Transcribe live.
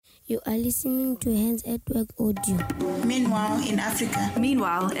You are listening to Hands at Work Audio. Meanwhile in Africa.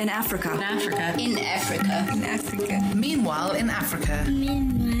 Meanwhile in Africa. In Africa. In Africa. In Africa. Meanwhile in Africa.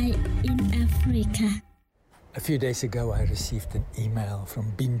 Meanwhile in Africa. A few days ago, I received an email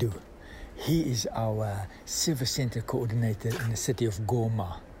from Bindu. He is our Service Center coordinator in the city of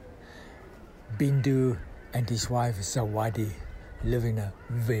Goma. Bindu and his wife Zawadi live in a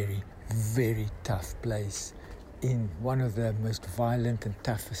very, very tough place in one of the most violent and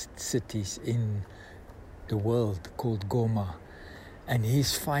toughest cities in the world called Goma. And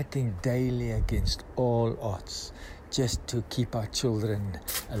he's fighting daily against all odds just to keep our children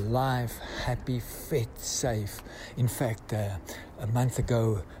alive, happy, fed, safe. In fact, a month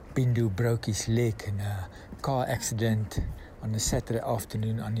ago, Bindu broke his leg in a car accident on a Saturday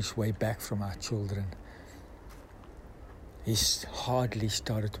afternoon on his way back from our children. He's hardly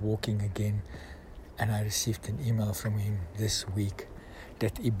started walking again, and I received an email from him this week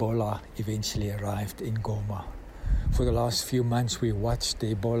that Ebola eventually arrived in Goma. For the last few months, we watched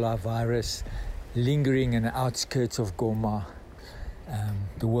the Ebola virus lingering in the outskirts of Goma.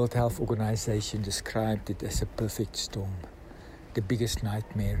 The World Health Organization described it as a perfect storm, the biggest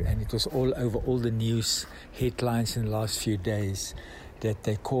nightmare, and it was all over all the news headlines in the last few days that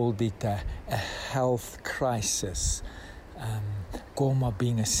they called it a health crisis. Goma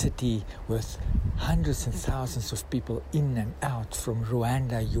being a city with hundreds and thousands of people in and out from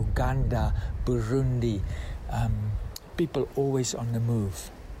Rwanda, Uganda, Burundi, people always on the move.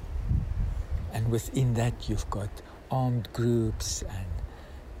 And within that you've got armed groups and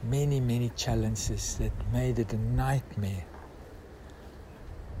many, many challenges that made it a nightmare.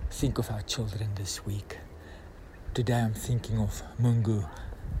 Think of our children this week. Today I'm thinking of Mungu,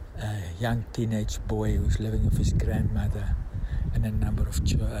 a young teenage boy who's living with his grandmother and a number of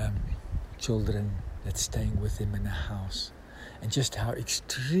children that's staying with him in a house. And just how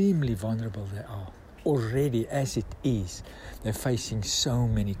extremely vulnerable they are. Already, as it is, they're facing so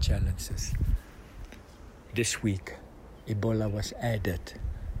many challenges. This week, Ebola was added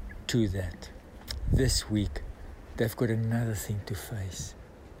to that. This week, they've got another thing to face.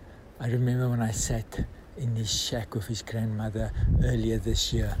 I remember when I sat in his shack with his grandmother earlier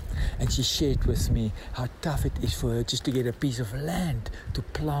this year, and she shared with me how tough it is for her just to get a piece of land to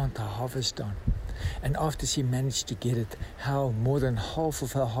plant her harvest on. And after she managed to get it, how more than half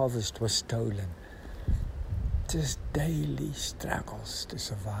of her harvest was stolen. Just daily struggles to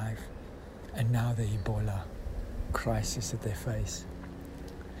survive. And now the Ebola crisis that they face.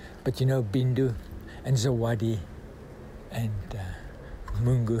 But you know, Bindu and Zawadi and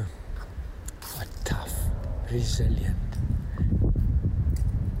Mungu are tough, resilient.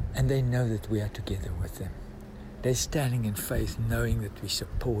 And they know that we are together with them. They're standing in faith, knowing that we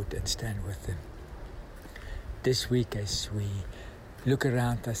support and stand with them. This week, as we look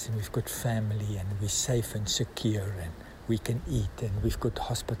around us and we've got family and we're safe and secure and we can eat and we've got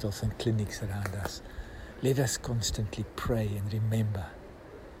hospitals and clinics around us, let us constantly pray and remember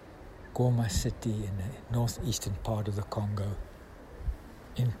Goma City in the northeastern part of the Congo.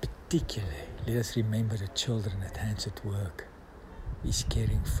 In particular, let us remember the children at Hands at Work is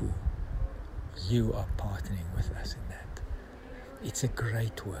caring for. You are partnering with us in that. It's a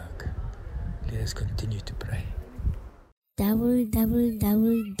great work. Let us continue to pray.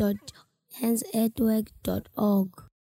 www.handsatwork.org